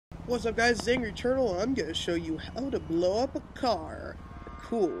What's up guys, it's Angry Turtle. I'm going to show you how to blow up a car a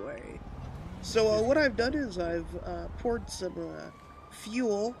cool way. So what I've done is I've poured some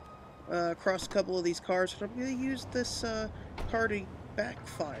fuel across a couple of these cars, and I'm going to use this car to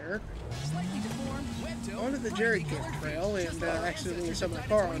backfire onto the jerrycan trail and accidentally set my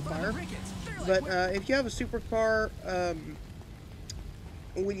car on fire. But if you have a supercar,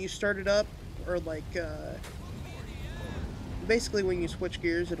 when you start it up, or like basically when you switch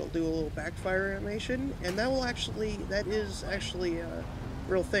gears, it'll do a little backfire animation, and that is actually a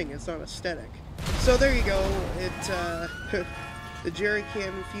real thing. It's not aesthetic. So there you go. It the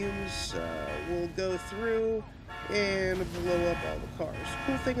jerrycan fumes will go through and blow up all the cars.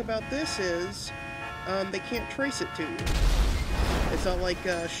 Cool thing about this is they can't trace it to you. It's not like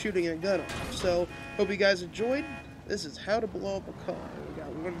shooting a gun off. So hope you guys enjoyed. This is how to blow up a car. We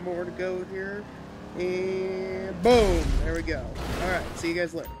got one more to go here. And boom! There we go. Alright, see you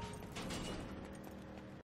guys later.